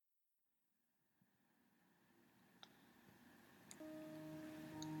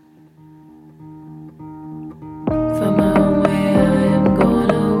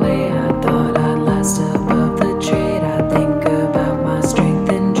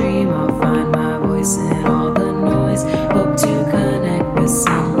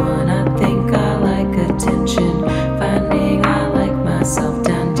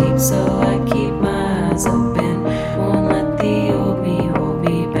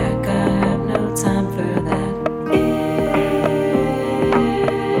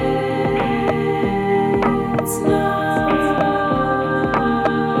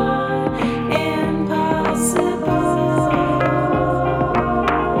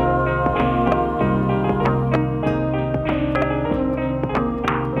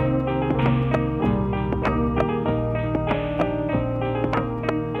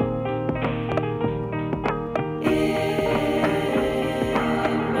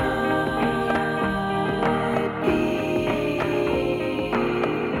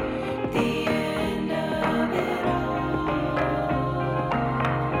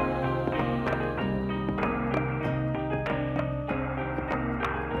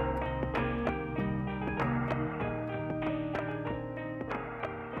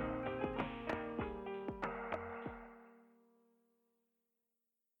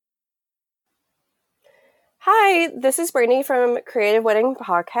Hi, this is Brittany from Creative Wedding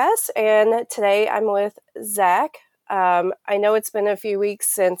Podcast, and today I'm with Zach. I know it's been a few weeks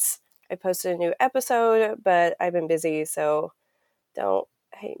since I posted a new episode, but I've been busy, so don't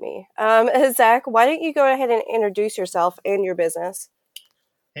hate me. Zach, why don't you go ahead and introduce yourself and your business?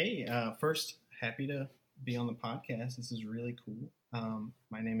 Hey, first, happy to be on the podcast. This is really cool.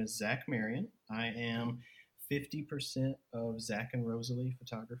 My name is Zach Marion. I am 50% of Zach and Rosalie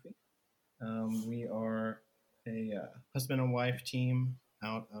Photography. We are a husband and wife team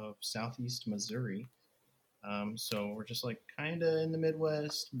out of Southeast Missouri. So we're just like kind of in the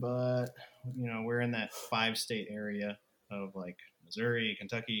Midwest, but we're in that 5-state area of like Missouri,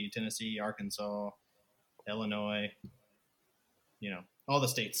 Kentucky, Tennessee, Arkansas, Illinois, all the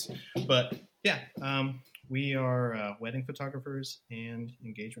states. But yeah, we are wedding photographers and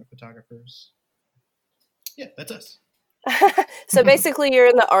engagement photographers. Yeah, that's us. So basically, you're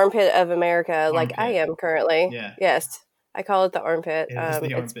in the armpit of America, like I am currently. Yeah. Yes, I call it the armpit.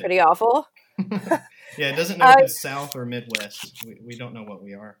 It's armpit. pretty awful. Yeah, it doesn't know if it's South or Midwest. We don't know what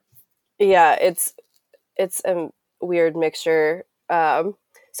we are. Yeah, it's a weird mixture.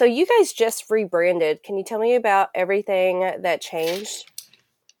 So you guys just rebranded. Can you tell me about everything that changed?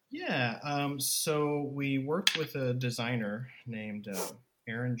 Yeah, so we worked with a designer named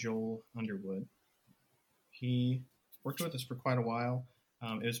Aaron Joel Underwood. He worked with us for quite a while.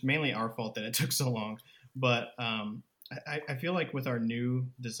 It was mainly our fault that it took so long, but I feel like with our new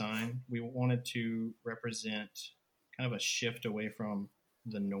design, we wanted to represent kind of a shift away from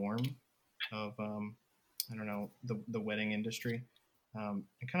the norm of the wedding industry, and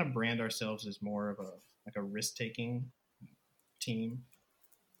kind of brand ourselves as more of a risk-taking team,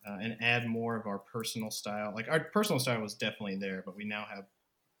 and add more of our personal style. Like our personal style was definitely there, but we now have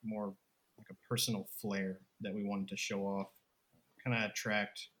more like a personal flair that we wanted to show off, kind of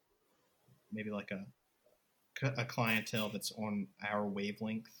attract maybe like a clientele that's on our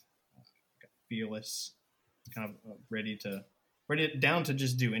wavelength, fearless, kind of ready down to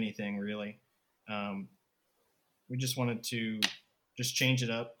just do anything really. We just wanted to just change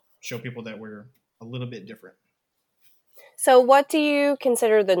it up, show people that we're a little bit different. So what do you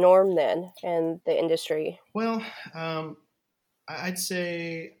consider the norm then in the industry? Well, I'd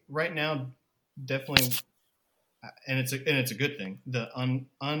say right now, definitely, and it's a good thing. The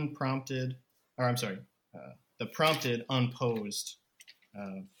unprompted, or I'm sorry, the prompted, unposed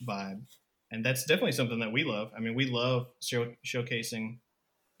vibe, and that's definitely something that we love. I mean, we love showcasing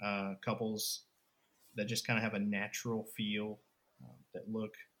couples that just kind of have a natural feel, that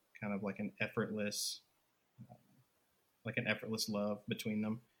look kind of like an effortless love between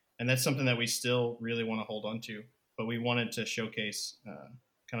them, and that's something that we still really want to hold on to. But we wanted to showcase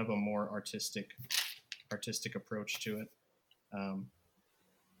kind of a more artistic approach to it.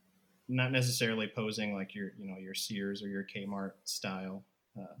 Not necessarily posing like your Sears or your Kmart style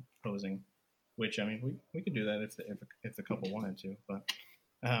posing, which I mean we could do that if the couple wanted to, but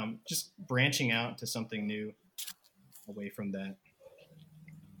just branching out to something new away from that.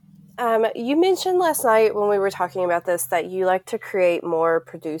 You mentioned last night when we were talking about this that you like to create more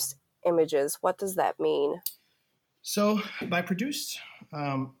produced images. What does that mean? So by produced,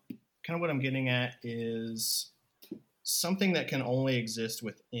 kind of what I'm getting at is something that can only exist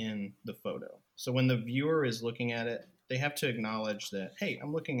within the photo. So when the viewer is looking at it, they have to acknowledge that, hey,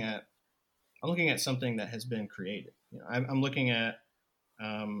 I'm looking at something that has been created. I'm looking at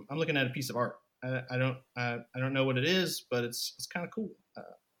a piece of art. I don't know what it is, but it's kind of cool.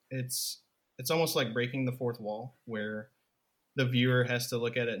 It's almost like breaking the fourth wall, where the viewer has to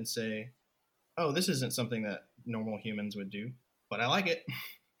look at it and say, "Oh, this isn't something that normal humans would do, but I like it."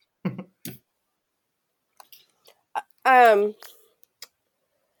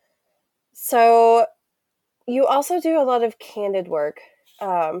 So you also do a lot of candid work.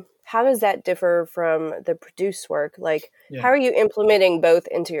 How does that differ from the produced work? Like, How are you implementing both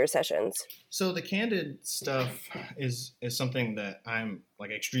into your sessions? So the candid stuff is something that I'm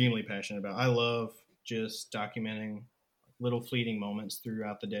like extremely passionate about. I love just documenting little fleeting moments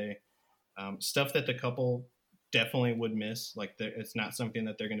throughout the day, stuff that the couple definitely would miss. Like it's not something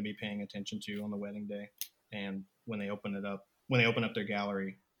that they're going to be paying attention to on the wedding day, and when they open up their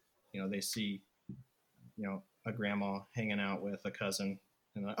gallery, they see a grandma hanging out with a cousin,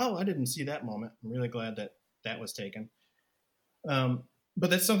 and like, oh, I didn't see that moment. I'm really glad that was taken. But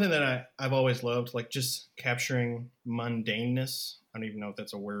that's something that I've always loved, like just capturing mundaneness. I don't even know if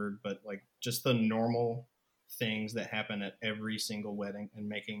that's a word, but like just the normal things that happen at every single wedding and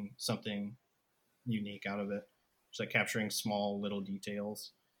making something unique out of it. Just like capturing small little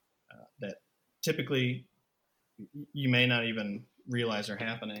details that typically you may not even realize are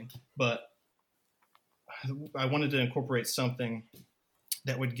happening, but I wanted to incorporate something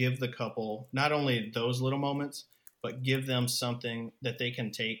that would give the couple not only those little moments, but give them something that they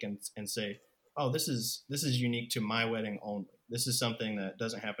can take and say, oh, this is unique to my wedding only. This is something that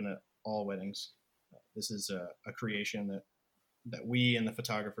doesn't happen at all weddings. This is a creation that we and the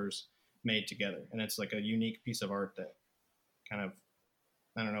photographers made together. And it's like a unique piece of art that kind of,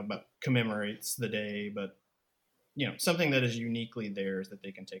 I don't know, but commemorates the day, but something that is uniquely theirs that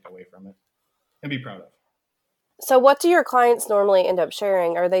they can take away from it and be proud of. So what do your clients normally end up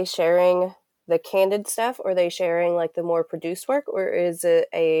sharing? Are they sharing the candid stuff, or are they sharing like the more produced work, or is it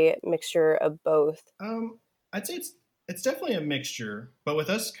a mixture of both? I'd say it's definitely a mixture, but with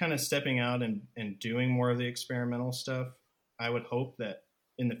us kind of stepping out and doing more of the experimental stuff, I would hope that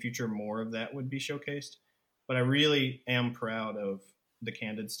in the future more of that would be showcased. But I really am proud of the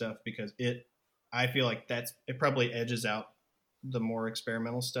candid stuff because I feel like it probably edges out the more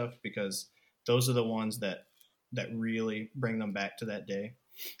experimental stuff, because those are the ones that really bring them back to that day.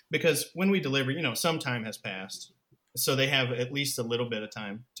 Because when we deliver, some time has passed, so they have at least a little bit of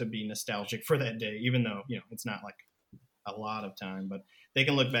time to be nostalgic for that day, even though it's not like a lot of time, but they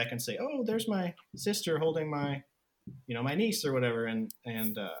can look back and say, oh, there's my sister holding my my niece or whatever, and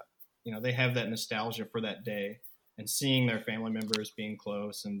they have that nostalgia for that day, and seeing their family members being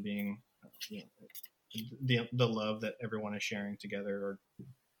close and being the love that everyone is sharing together, or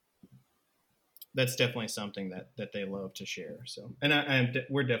that's definitely something that they love to share. So, and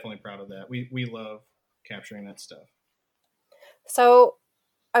we're definitely proud of that. We love capturing that stuff. So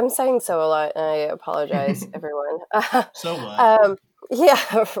I'm saying so a lot, and I apologize, everyone. So what?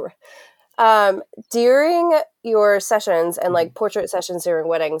 Yeah. During your sessions and like portrait sessions during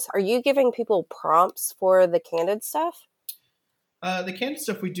weddings, are you giving people prompts for the candid stuff? The candid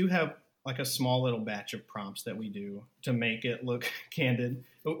stuff, we do have like a small little batch of prompts that we do to make it look candid,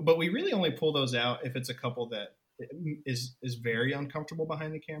 but we really only pull those out if it's a couple that is very uncomfortable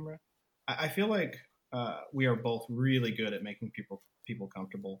behind the camera. I feel like we are both really good at making people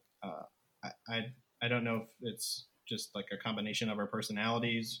comfortable. I don't know if it's just like a combination of our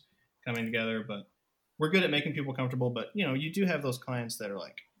personalities coming together, but we're good at making people comfortable. But you do have those clients that are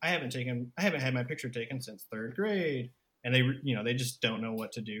like, I haven't had my picture taken since third grade, and they just don't know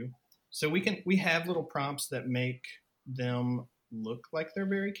what to do. So we have little prompts that make them look like they're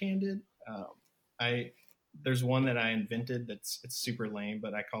very candid. There's one that I invented it's super lame,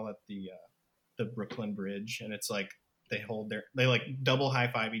 but I call it the Brooklyn Bridge, and it's like they like double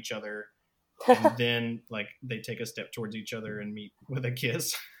high five each other, and then like they take a step towards each other and meet with a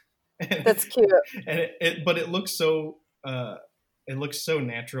kiss. That's cute. And but it looks so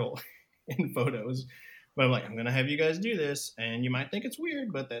natural in photos. But I'm like, I'm gonna have you guys do this, and you might think it's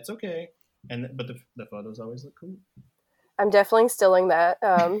weird, but that's okay. But the photos always look cool. I'm definitely stealing that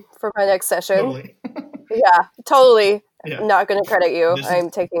for my next session. Totally. Yeah, totally. Yeah. Not going to credit you. I'm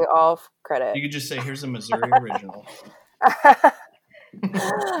taking off credit. You could just say, "Here's a Missouri original."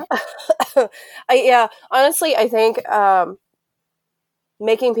 Yeah, honestly, I think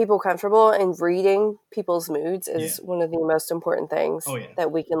making people comfortable and reading people's moods is one of the most important things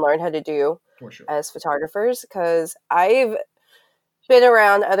that we can learn how to do as photographers, because I've been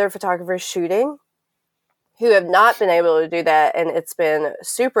around other photographers shooting who have not been able to do that, and it's been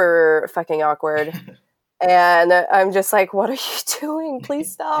super fucking awkward. And I'm just like, what are you doing?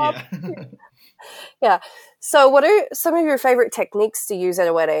 Please stop. Yeah. So what are some of your favorite techniques to use at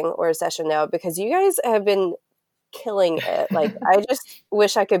a wedding or a session now? Because you guys have been killing it. Like, I just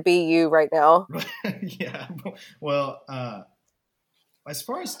wish I could be you right now. Yeah. Well, as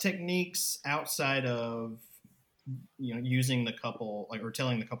far as techniques outside of, using the couple, like, or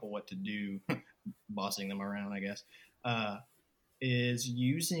telling the couple what to do, bossing them around, I guess, is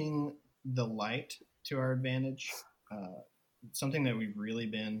using the light to our advantage. Something that we've really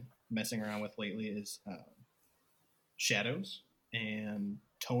been messing around with lately is shadows and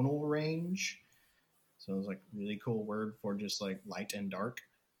tonal range. So it's like a really cool word for just like light and dark,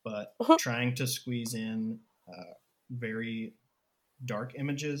 but trying to squeeze in very dark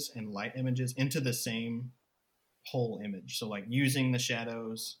images and light images into the same whole image. So like using the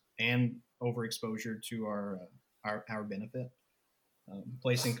shadows and overexposure to our benefit,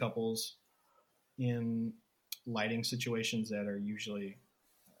 placing couples in lighting situations that are usually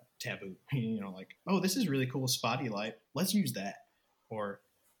taboo. Like, oh, this is really cool spotty light, let's use that. Or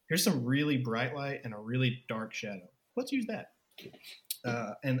here's some really bright light and a really dark shadow, let's use that.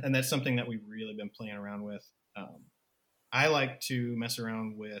 And that's something that we've really been playing around with. I like to mess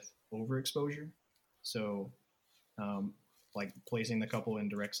around with overexposure. So like placing the couple in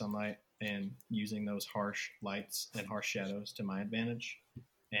direct sunlight and using those harsh lights and harsh shadows to my advantage.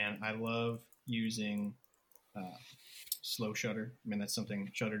 And I love using slow shutter. I mean, that's something,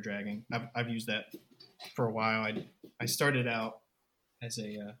 shutter dragging. I've used that for a while. I started out as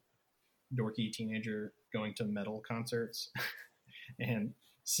a dorky teenager going to metal concerts and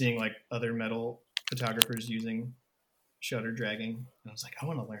seeing like other metal photographers using shutter dragging. And I was like, I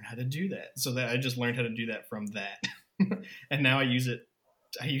want to learn how to do that. So that I just learned how to do that from that. And now I use it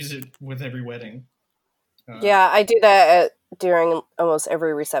with every wedding. Yeah, I do that during almost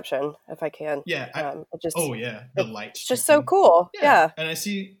every reception if I can. Yeah. The light. It's just so cool. Yeah. And I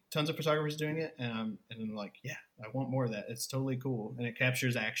see tons of photographers doing it, and I'm like, yeah, I want more of that. It's totally cool, and it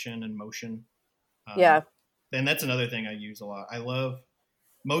captures action and motion. Yeah. And that's another thing I use a lot. I love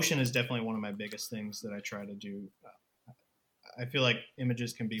motion is definitely one of my biggest things that I try to do. I feel like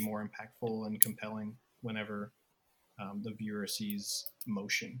images can be more impactful and compelling whenever the viewer sees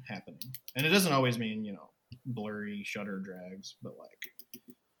motion happening, and it doesn't always mean blurry shutter drags, but like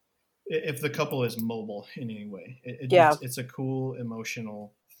if the couple is mobile in any way, it's a cool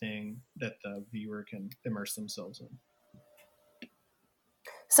emotional thing that the viewer can immerse themselves in.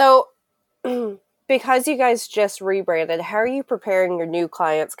 So because you guys just rebranded, how are you preparing your new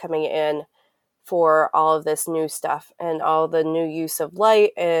clients coming in for all of this new stuff and all the new use of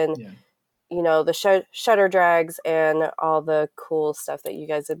light and the shutter drags and all the cool stuff that you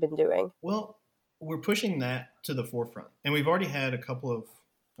guys have been doing? Well, we're pushing that to the forefront, and we've already had a couple of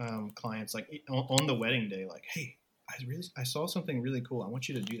clients like on the wedding day, like, hey, I saw something really cool. I want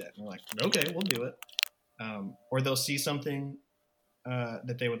you to do that. And we're like, okay, we'll do it. Or they'll see something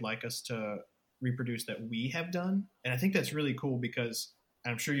that they would like us to reproduce that we have done. And I think that's really cool because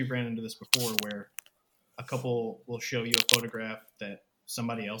I'm sure you've ran into this before where a couple will show you a photograph that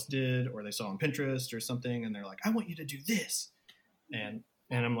somebody else did or they saw on Pinterest or something, and they're like, I want you to do this. And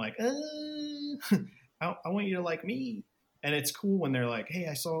I'm like, I want you to like me. And it's cool when they're like, hey,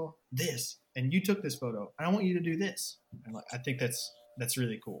 I saw this and you took this photo and I want you to do this. And I think that's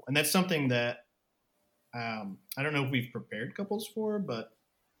really cool. And that's something that I don't know if we've prepared couples for, but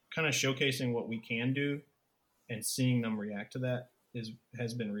kind of showcasing what we can do and seeing them react to that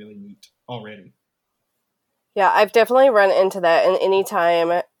has been really neat already. Yeah, I've definitely run into that. And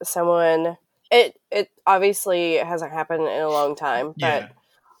anytime someone, it obviously hasn't happened in a long time, but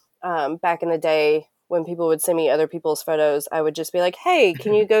back in the day when people would send me other people's photos, I would just be like, hey,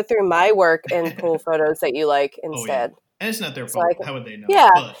 can you go through my work and pull photos that you like instead? Oh, yeah. And it's not their fault. How would they know?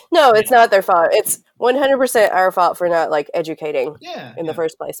 Yeah. No, it's not their fault. It's 100% our fault for not like educating in the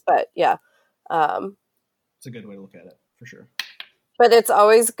first place. But yeah. It's a good way to look at it for sure. But it's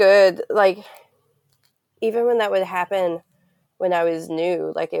always good. Like, even when that would happen when I was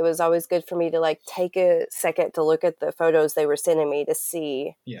new, like it was always good for me to like take a second to look at the photos they were sending me to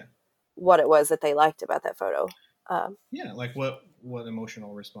see what it was that they liked about that photo. Like what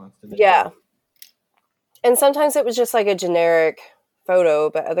emotional response did they have? And sometimes it was just like a generic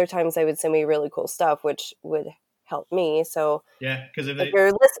photo, but other times they would send me really cool stuff, which would help me. So because if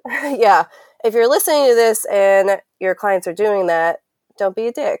you're listening to this and your clients are doing that, don't be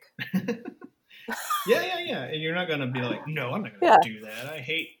a dick. Yeah. And you're not going to be like, no, I'm not going to do that. I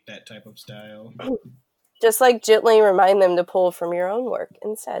hate that type of style. Just like gently remind them to pull from your own work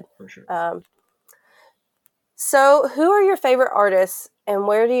instead. For sure. So who are your favorite artists and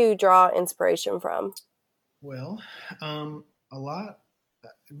where do you draw inspiration from? Well, a lot.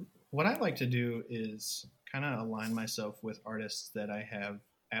 What I like to do is kind of align myself with artists that I have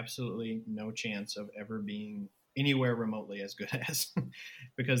absolutely no chance of ever being anywhere remotely as good as,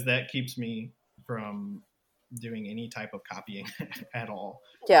 because that keeps me from doing any type of copying at all.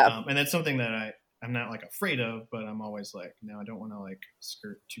 Yeah. And that's something that I'm not like afraid of, but I'm always like, no, I don't want to like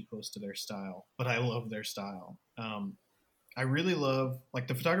skirt too close to their style, but I love their style. I really love, like,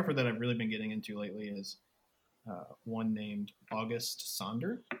 the photographer that I've really been getting into lately is one named August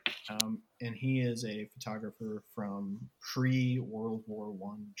Sonder. And he is a photographer from pre-World War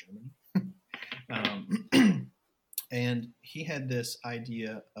I Germany. And he had this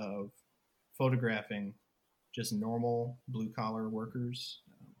idea of photographing just normal blue-collar workers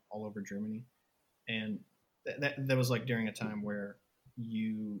all over Germany. And that was like during a time where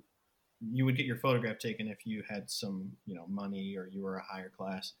you would get your photograph taken if you had some, money or you were a higher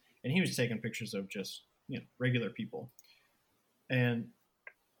class. And he was taking pictures of just, regular people. And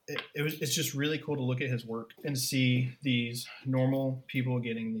it's just really cool to look at his work and see these normal people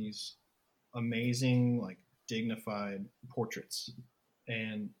getting these amazing, like, dignified portraits.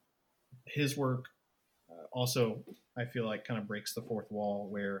 And his work also, I feel like, kind of breaks the fourth wall,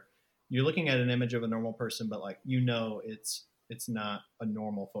 where you're looking at an image of a normal person, but like, it's not a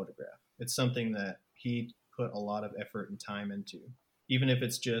normal photograph. It's something that he put a lot of effort and time into, even if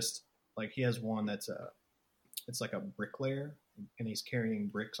it's just like, he has one that's it's like a bricklayer, and he's carrying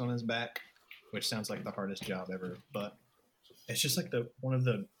bricks on his back, which sounds like the hardest job ever. But it's just like one of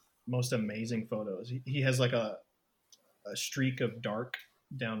the most amazing photos. He has like a streak of dark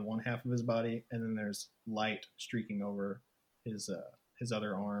down one half of his body, and then there's light streaking over his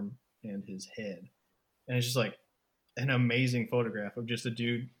other arm and his head, and it's just like an amazing photograph of just a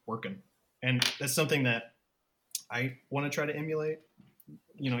dude working. And that's something that I want to try to emulate.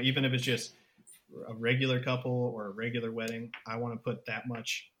 Even if it's just a regular couple or a regular wedding, I want to put that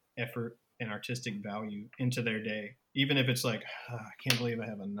much effort and artistic value into their day. Even if it's like, I can't believe I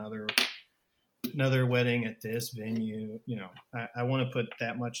have another wedding at this venue. I want to put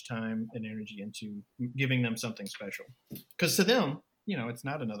that much time and energy into giving them something special. Because to them, it's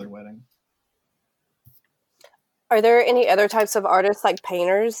not another wedding. Are there any other types of artists like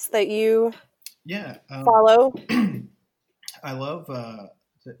painters that you follow? I love,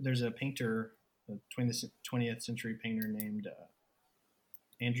 there's a painter, a 20th century painter named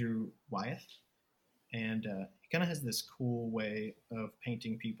Andrew Wyeth. And he kind of has this cool way of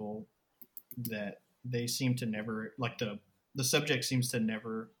painting people that they seem to never, like the subject seems to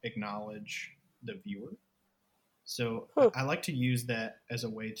never acknowledge the viewer. So I like to use that as a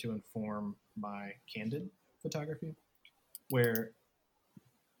way to inform my candid photography, where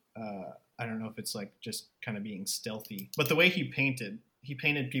I don't know if it's like just kind of being stealthy, but the way he painted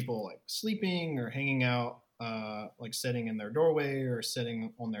people like sleeping or hanging out, like sitting in their doorway or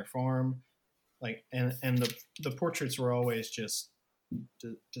sitting on their farm, like, and the portraits were always just,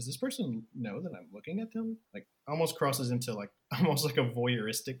 does this person know that I'm looking at them? Like, almost crosses into like almost like a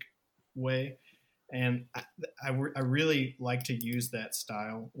voyeuristic way. And I really like to use that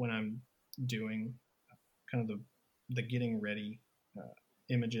style when I'm doing kind of the getting ready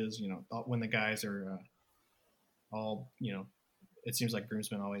images. When the guys are all, it seems like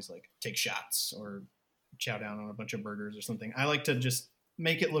groomsmen always like take shots or chow down on a bunch of burgers or something. I like to just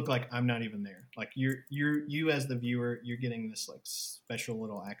make it look like I'm not even there. Like you as the viewer, you're getting this like special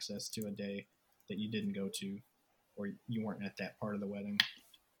little access to a day that you didn't go to, or you weren't at that part of the wedding.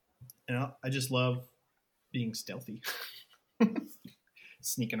 And I just love being stealthy,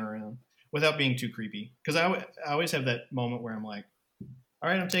 sneaking around without being too creepy. Because I always have that moment where I'm like, all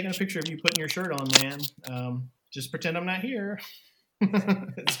right, I'm taking a picture of you putting your shirt on, man. Just pretend I'm not here.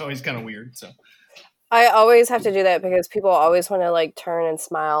 It's always kind of weird. So I always have to do that because people always want to like turn and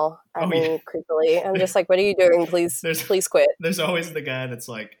smile at me creepily. I'm just like, what are you doing? Please quit. There's always the guy that's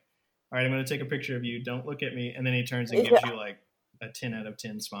like, all right, I'm going to take a picture of you. Don't look at me. And then he turns and gives you like a 10 out of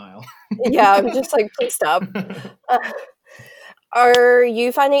 10 smile. Yeah, I'm just like, please stop. Are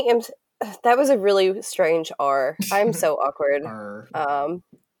you finding that was a really strange R. I'm so awkward.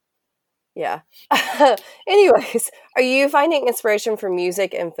 Yeah. Anyways, are you finding inspiration for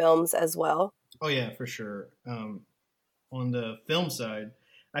music and films as well? Oh yeah, for sure. On the film side,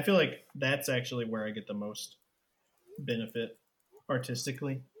 I feel like that's actually where I get the most benefit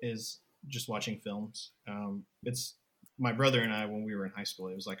artistically, is just watching films. It's my brother and I, when we were in high school,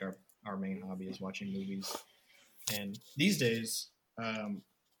 it was like our main hobby is watching movies. And these days,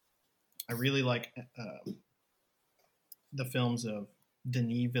 I really like the films of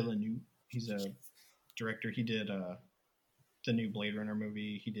Denis Villeneuve. He's a director. He did the new Blade Runner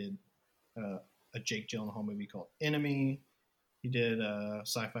movie. He did a Jake Gyllenhaal movie called Enemy. He did a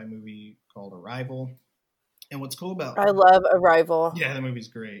sci-fi movie called Arrival. And what's cool about... I love Arrival. Yeah, the movie's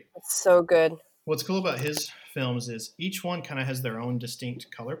great. It's so good. What's cool about his films is each one kind of has their own distinct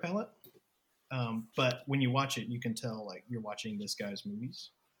color palette. But when you watch it, you can tell like you're watching this guy's movies.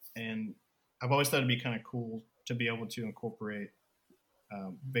 And I've always thought it'd be kind of cool to be able to incorporate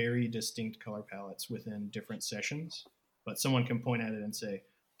very distinct color palettes within different sessions. But someone can point at it and say,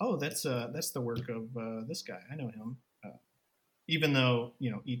 oh, that's the work of this guy. I know him. Even though,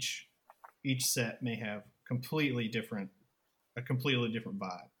 each set may have a completely different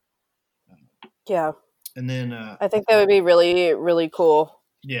vibe. Yeah. And then I think that would be really, really cool.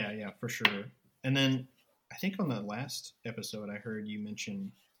 Yeah, for sure. And then I think on the last episode I heard you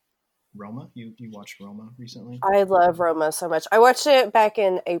mention Roma. You watched Roma recently? I love Roma so much. I watched it back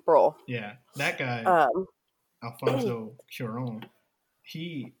in April. Yeah, that guy, Alfonso Cuarón,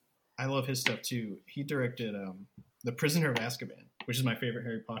 I love his stuff too. He directed The Prisoner of Azkaban, which is my favorite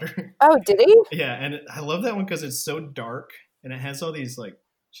Harry Potter. Oh, did he? Yeah, and I love that one because it's so dark and it has all these like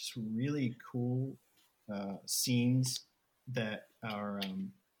just really cool scenes that are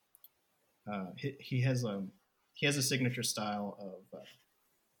he has a signature style of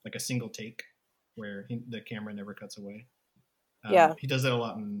like a single take where the camera never cuts away. Yeah, he does that a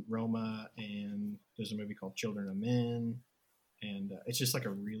lot in Roma, and there's a movie called Children of Men, and it's just like a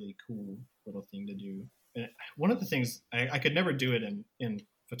really cool little thing to do. and one of the things I could never do it in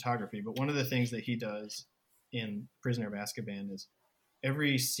photography, but one of the things that he does in Prisoner of Azkaban is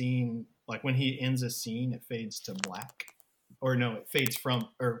every scene, like when he ends a scene, it fades to black, or no, it fades from,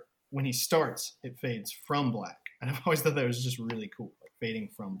 or when he starts, it fades from black. And I've always thought that was just really cool, like fading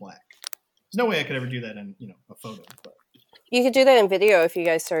from black. There's no way I could ever do that in a photo. But You could do that in video if you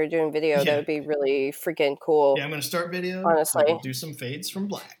guys started doing video. Yeah. That would be really freaking cool. Yeah, I'm going to start video. Honestly. We'll do some fades from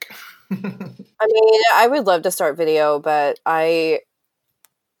black. I mean, I would love to start video, but I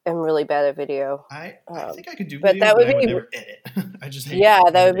am really bad at video. I think I could do but video, that would but I would be never edit. I just hate that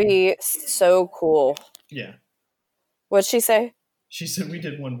would editing. be so cool. Yeah. What'd she say? She said we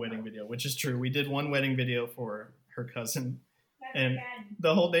did one wedding video, which is true. We did one wedding video for her cousin, and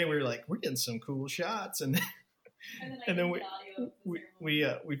the whole day we were like, we're getting some cool shots, and then we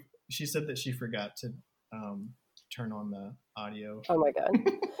she said that she forgot to turn on the audio. Oh my god.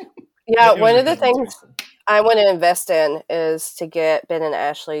 Yeah, one of the things I want to invest in is to get Ben and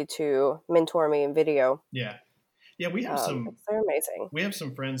Ashley to mentor me in video. Yeah, we have some. They're amazing. We have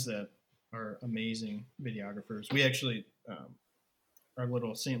some friends that are amazing videographers. We actually, our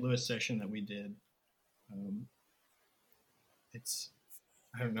little St. Louis session that we did, I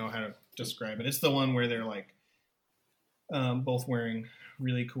don't know how to describe it. It's the one where they're like both wearing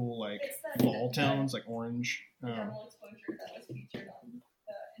really cool like fall tones, like orange. Thermal exposure that was featured on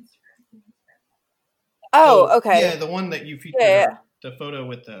the Instagram. Oh, okay. Yeah, the one that you featured, the photo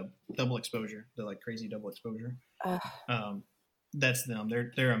with the double exposure, the like crazy double exposure. That's them.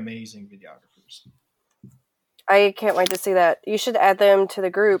 They're amazing videographers. I can't wait to see that. You should add them to the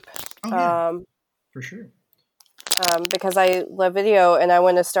group. Oh, yeah. For sure. Because I love video and I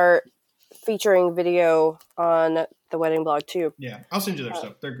want to start featuring video on the wedding blog too. Yeah, I'll send you their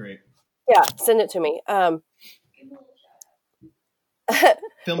stuff. They're great. Yeah, send it to me.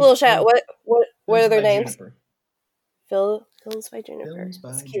 Little chat. What are their names? Films by Juniper. Films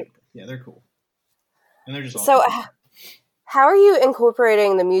by That's cute. Juniper. Yeah, they're cool. And they're just all so. cool. How are you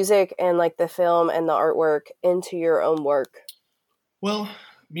incorporating the music and like the film and the artwork into your own work? Well,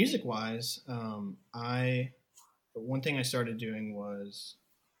 music-wise, one thing I started doing was.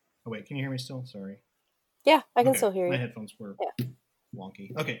 Oh wait, can you hear me still? Sorry. Yeah, I can still hear you. My headphones were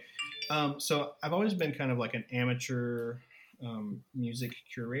wonky. Okay, so I've always been kind of like an amateur music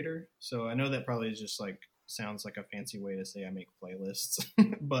curator. So I know that probably is just like sounds like a fancy way to say I make playlists,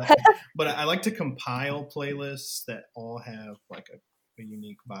 but I like to compile playlists that all have like a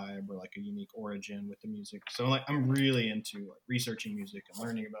unique vibe or like a unique origin with the music. So like I'm really into like researching music and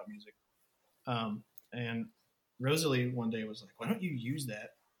learning about music. And Rosalie one day was like, "Why don't you use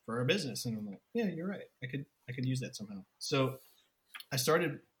that for our business?" And I'm like, "Yeah, you're right. I could use that somehow." So I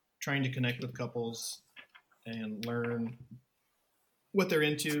started trying to connect with couples and learn what they're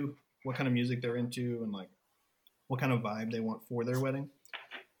into, what kind of music they're into, and like what kind of vibe they want for their wedding.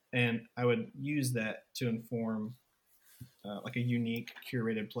 And I would use that to inform like a unique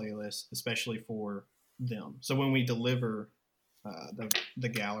curated playlist, especially for them. So when we deliver the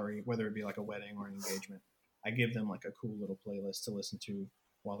gallery, whether it be like a wedding or an engagement, I give them like a cool little playlist to listen to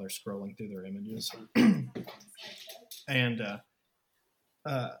while they're scrolling through their images. And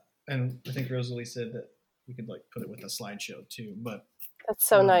I think Rosalie said that we could like put it with a slideshow too, but that's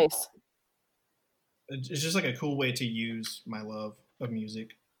so nice. It's just like a cool way to use my love of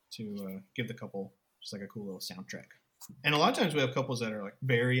music to give the couple just like a cool little soundtrack. And a lot of times we have couples that are like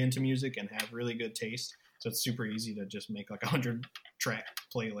very into music and have really good taste, so it's super easy to just make like 100-track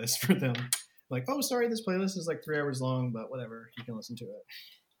playlist for them. Like, oh, sorry, this playlist is like 3 hours long, but whatever, you can listen to it.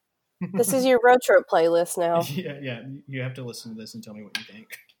 This is your road trip playlist now. Yeah, you have to listen to this and tell me what you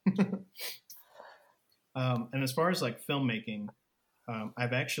think. And as far as like filmmaking,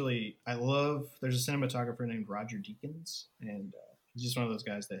 there's a cinematographer named Roger Deakins, and he's just one of those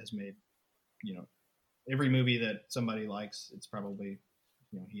guys that has made, every movie that somebody likes, it's probably,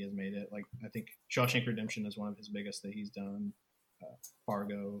 he has made it. Like, I think Shawshank Redemption is one of his biggest that he's done,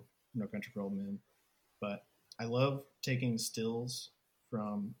 Fargo, No Country for Old Men. But I love taking stills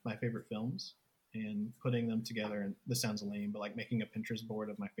from my favorite films and putting them together, and this sounds lame, but like making a Pinterest board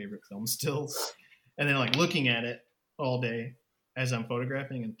of my favorite film stills, and then like looking at it all day as I'm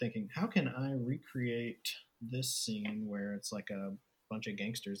photographing and thinking, how can I recreate this scene where it's like a bunch of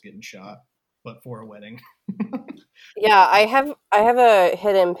gangsters getting shot, but for a wedding? Yeah, I have a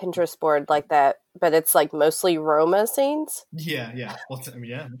hidden Pinterest board like that, but it's like mostly Roma scenes. Yeah. Well,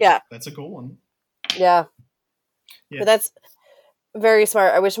 that's a cool one. Yeah. But that's very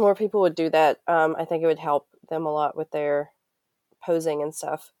smart. I wish more people would do that. I think it would help them a lot with their posing and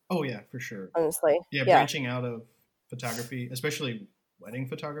stuff. Oh yeah, for sure. Honestly. Yeah, branching out of photography, especially wedding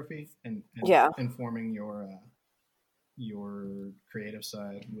photography and Yeah. informing your creative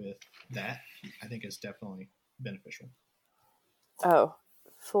side with that, I think is definitely beneficial. Oh,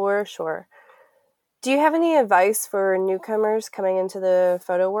 for sure. Do you have any advice for newcomers coming into the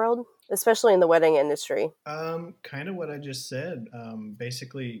photo world, especially in the wedding industry? Kind of what I just said.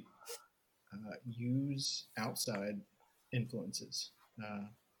 Basically, use outside influences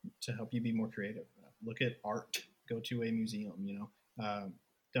to help you be more creative. Look at art. Go to a museum.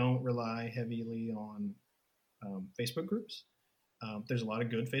 Don't rely heavily on Facebook groups. There's a lot of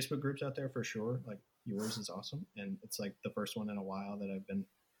good Facebook groups out there for sure. Like yours is awesome, and it's like the first one in a while that I've been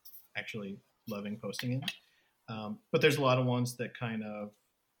actually loving posting in. But there's a lot of ones that kind of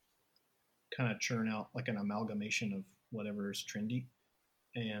churn out like an amalgamation of whatever is trendy,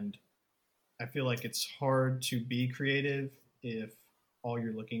 and I feel like it's hard to be creative if all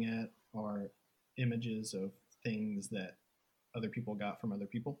you're looking at are images of things that other people got from other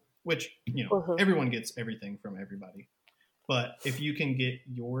people, which, everyone gets everything from everybody. But if you can get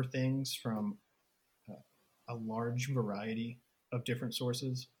your things from a large variety of different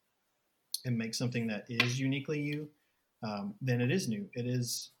sources and make something that is uniquely you, then it is new.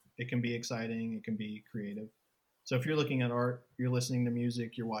 It can be exciting. It can be creative. So if you're looking at art, you're listening to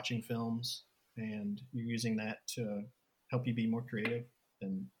music, you're watching films, and you're using that to help you be more creative,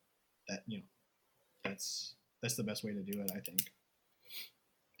 then that's the best way to do it, I think.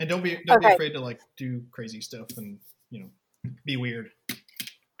 And don't be afraid to like do crazy stuff and be weird.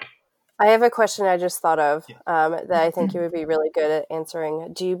 I have a question I just thought of that I think you would be really good at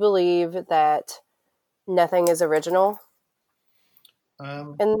answering. Do you believe that nothing is original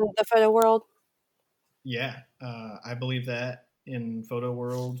in the photo world? Yeah, I believe that in photo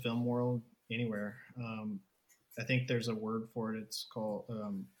world, film world, anywhere. I think there's a word for it. It's called,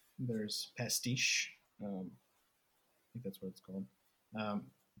 there's pastiche. I think that's what it's called.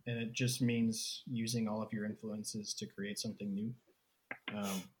 And it just means using all of your influences to create something new.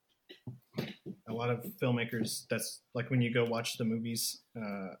 A lot of filmmakers, that's like when you go watch the movies,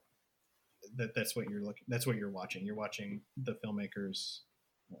 that's what you're watching. You're watching the filmmakers'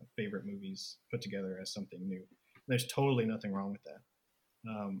 favorite movies put together as something new. There's totally nothing wrong with that.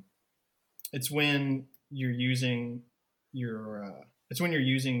 It's when you're using your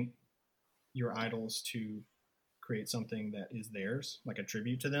idols to create something that is theirs, like a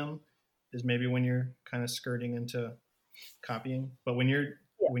tribute to them, is maybe when you're kind of skirting into copying. But when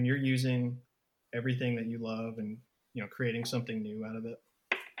you're using everything that you love and creating something new out of it,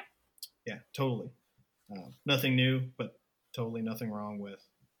 yeah, totally. Nothing new, but totally nothing wrong with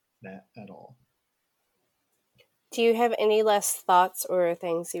that at all. Do you have any last thoughts or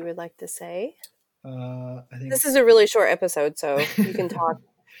things you would like to say? I think this is a really short episode, so you can talk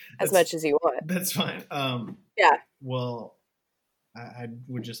as much as you want. That's fine. Yeah. Well, I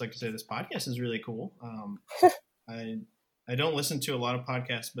would just like to say this podcast is really cool. I don't listen to a lot of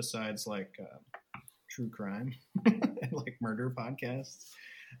podcasts besides like true crime and like murder podcasts.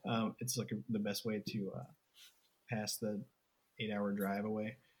 It's like the best way to pass the 8-hour drive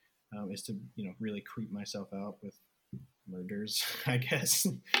away is to really creep myself out with murders, I guess.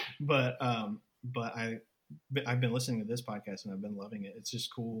 But I've been listening to this podcast and I've been loving it. It's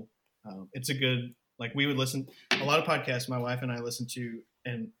just cool. It's a good, like, we would listen a lot of podcasts my wife and I listen to,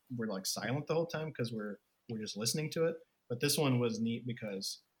 and we're like silent the whole time because we're just listening to it. But this one was neat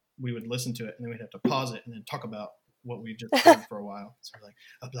because we would listen to it and then we'd have to pause it and then talk about what we just heard for a while. So we're like,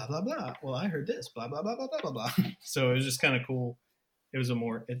 blah, blah, blah. Well, I heard this, blah, blah, blah, blah, blah, blah, blah. So it was just kind of cool. It was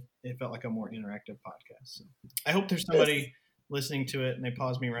it felt like a more interactive podcast. So I hope there's somebody listening to it and they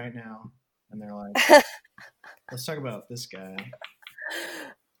pause me right now and they're like, let's talk about this guy.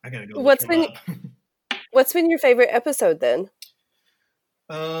 I gotta go. What's been your favorite episode then?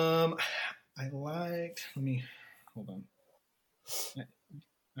 Let me hold on.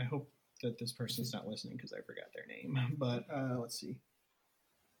 I hope that this person's not listening because I forgot their name. But let's see.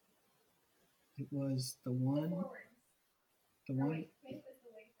 It was the one.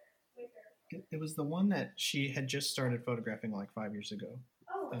 It was the one that she had just started photographing like 5 years ago.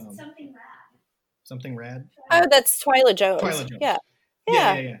 Oh, something rad. Something rad. Oh, that's Twyla Jones. Twyla Jones.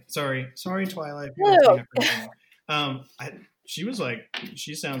 Yeah. Sorry, Twyla.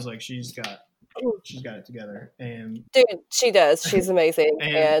 She sounds like she's got it together, and dude, she does. She's amazing,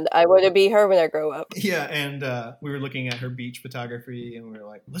 and I want to be her when I grow up. Yeah, and we were looking at her beach photography, and we were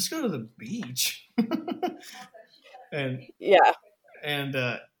like, let's go to the beach. And yeah, and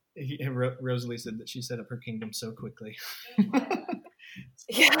Rosalie said that she set up her kingdom so quickly.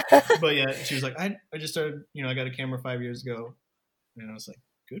 Yeah, but yeah, she was like, I just started, I got a camera 5 years ago, and I was like,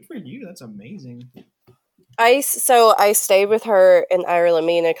 good for you, that's amazing. I stayed with her in Ireland.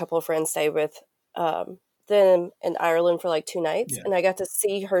 Me and a couple of friends stayed with them in Ireland for like 2 nights, Yeah. and I got to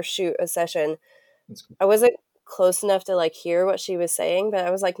see her shoot a session. That's cool. I wasn't close enough to like hear what she was saying, but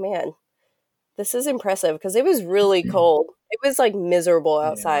I was like, man, this is impressive because it was really cold. It was like miserable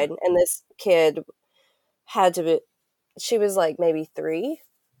outside, and this kid had to be. She was like maybe 3.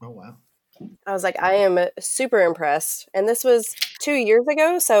 Oh wow. I was like, I am super impressed, and this was 2 years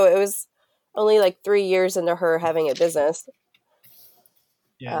ago, so it was only like 3 years into her having a business.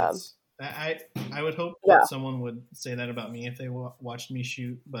 Yeah, that's I would hope Yeah. that someone would say that about me if they watched me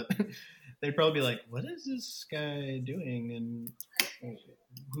shoot, but they'd probably be like, "What is this guy doing?" And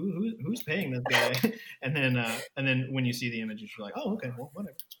who's paying this guy? and then when you see the images, you're like, "Oh, okay, well,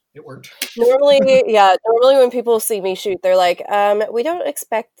 whatever, it worked." Normally when people see me shoot, they're like, we don't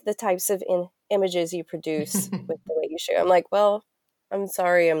expect the types of images you produce with the way you shoot. I'm like, well, I'm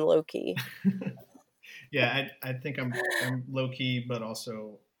sorry, I'm low key. Yeah, I think I'm low key, but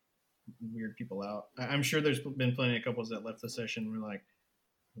also weird people out. I'm sure there's been plenty of couples that left the session and were like,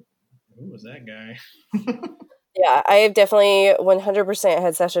 "Who was that guy?" Yeah, I have definitely 100%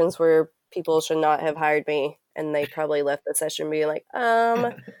 had sessions where people should not have hired me, and they probably left the session being like,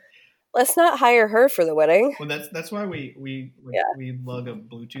 let's not hire her for the wedding. Well, that's why we lug a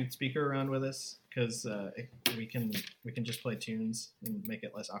Bluetooth speaker around with us because we can just play tunes and make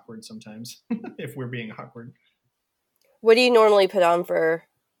it less awkward sometimes if we're being awkward. What do you normally put on for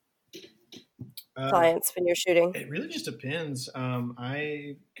clients when you're shooting? It really just depends.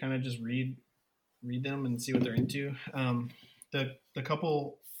 I kind of just read them and see what they're into. The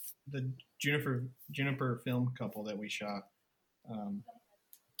couple, the Juniper film couple that we shot.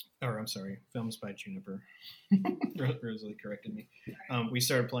 Or I'm sorry, films by Juniper. Rosalie corrected me. We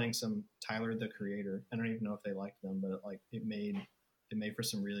started playing some Tyler the Creator. I don't even know if they liked them, but it made for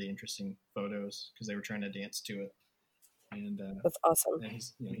some really interesting photos because they were trying to dance to it. And that's awesome. And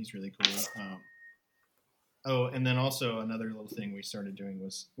he's really cool. And then also another little thing we started doing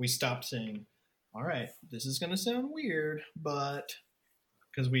was we stopped saying, "All right, this is going to sound weird," but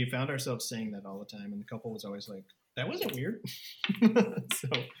because we found ourselves saying that all the time, and the couple was always like, "That wasn't weird."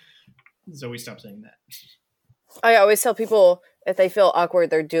 So we stopped saying that. I always tell people if they feel awkward,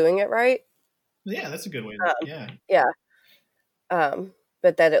 they're doing it right. Yeah, that's a good way. Yeah.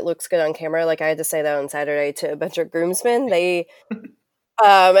 But that it looks good on camera. Like I had to say that on Saturday to a bunch of groomsmen. They,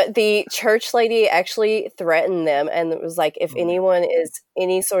 the church lady actually threatened them and it was like, if anyone is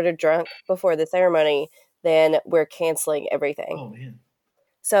any sort of drunk before the ceremony, then we're canceling everything. Oh man.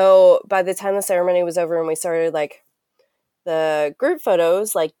 So by the time the ceremony was over and we started like the group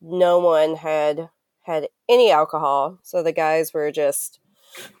photos, like no one had any alcohol. So the guys were just,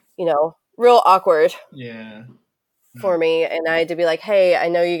 real awkward. Yeah. For me, and I had to be like, hey, I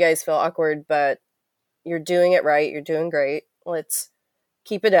know you guys feel awkward, but you're doing it right. You're doing great. Let's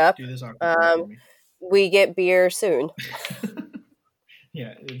keep it up. Do this awkward for me. We get beer soon.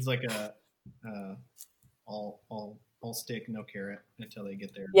 Yeah, it's like a all stick, no carrot until they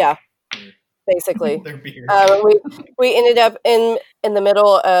get there. Yeah, basically. Their beer. We ended up in the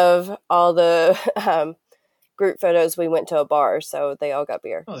middle of all the group photos. We went to a bar, so they all got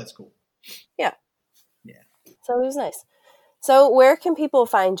beer. Oh, that's cool. Yeah. Yeah. So it was nice. So where can people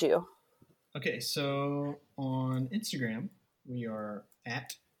find you? Okay, so on Instagram, we are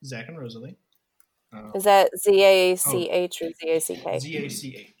at Zach and Rosalie. Is that ZACH or ZACK?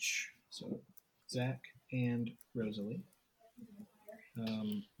 ZACH. So Zach and Rosalie.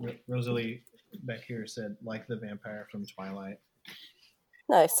 Rosalie back here said, like the vampire from Twilight.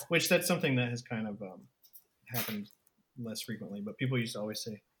 Nice. Which that's something that has kind of happened less frequently, but people used to always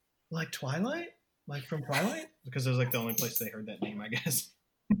say, like Twilight? Like from Twilight? Because it was like the only place they heard that name, I guess.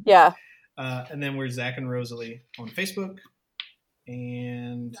 Yeah. And then we're Zach and Rosalie on Facebook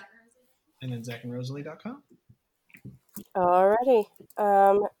and then ZachAndRosalie.com. Alrighty.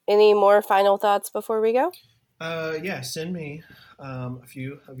 Any more final thoughts before we go? Yeah, send me a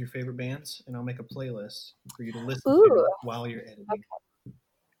few of your favorite bands, and I'll make a playlist for you to listen to while you're editing.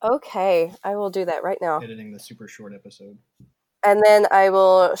 Okay, I will do that right now. Editing the super short episode. And then I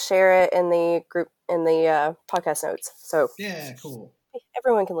will share it in the group, in the podcast notes. So yeah, cool.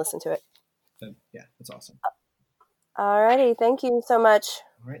 Everyone can listen to it. Yeah, that's awesome. Alrighty, thank you so much.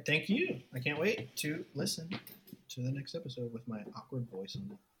 All right, thank you. I can't wait to listen to the next episode with my awkward voice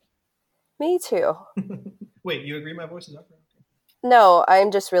on it. Me too. Wait, you agree my voice is awkward? No, I'm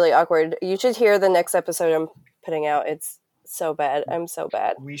just really awkward. You should hear the next episode I'm putting out. It's so bad. I'm so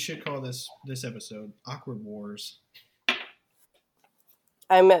bad. We should call this episode Awkward Wars.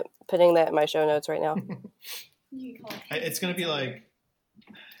 I'm putting that in my show notes right now. It's going to be like,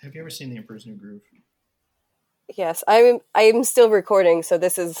 have you ever seen The Emperor's New Groove? Yes, I'm still recording, so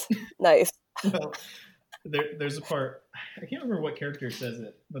this is nice. Well, there's a part, I can't remember what character says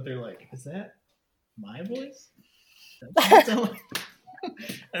it, but they're like, "Is that my voice?"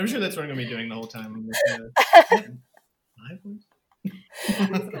 I'm sure that's what I'm going to be doing the whole time. My voice?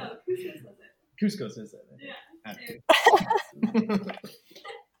 Cusco says that. Yeah.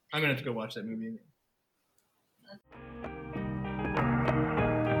 I'm going to have to go watch that movie.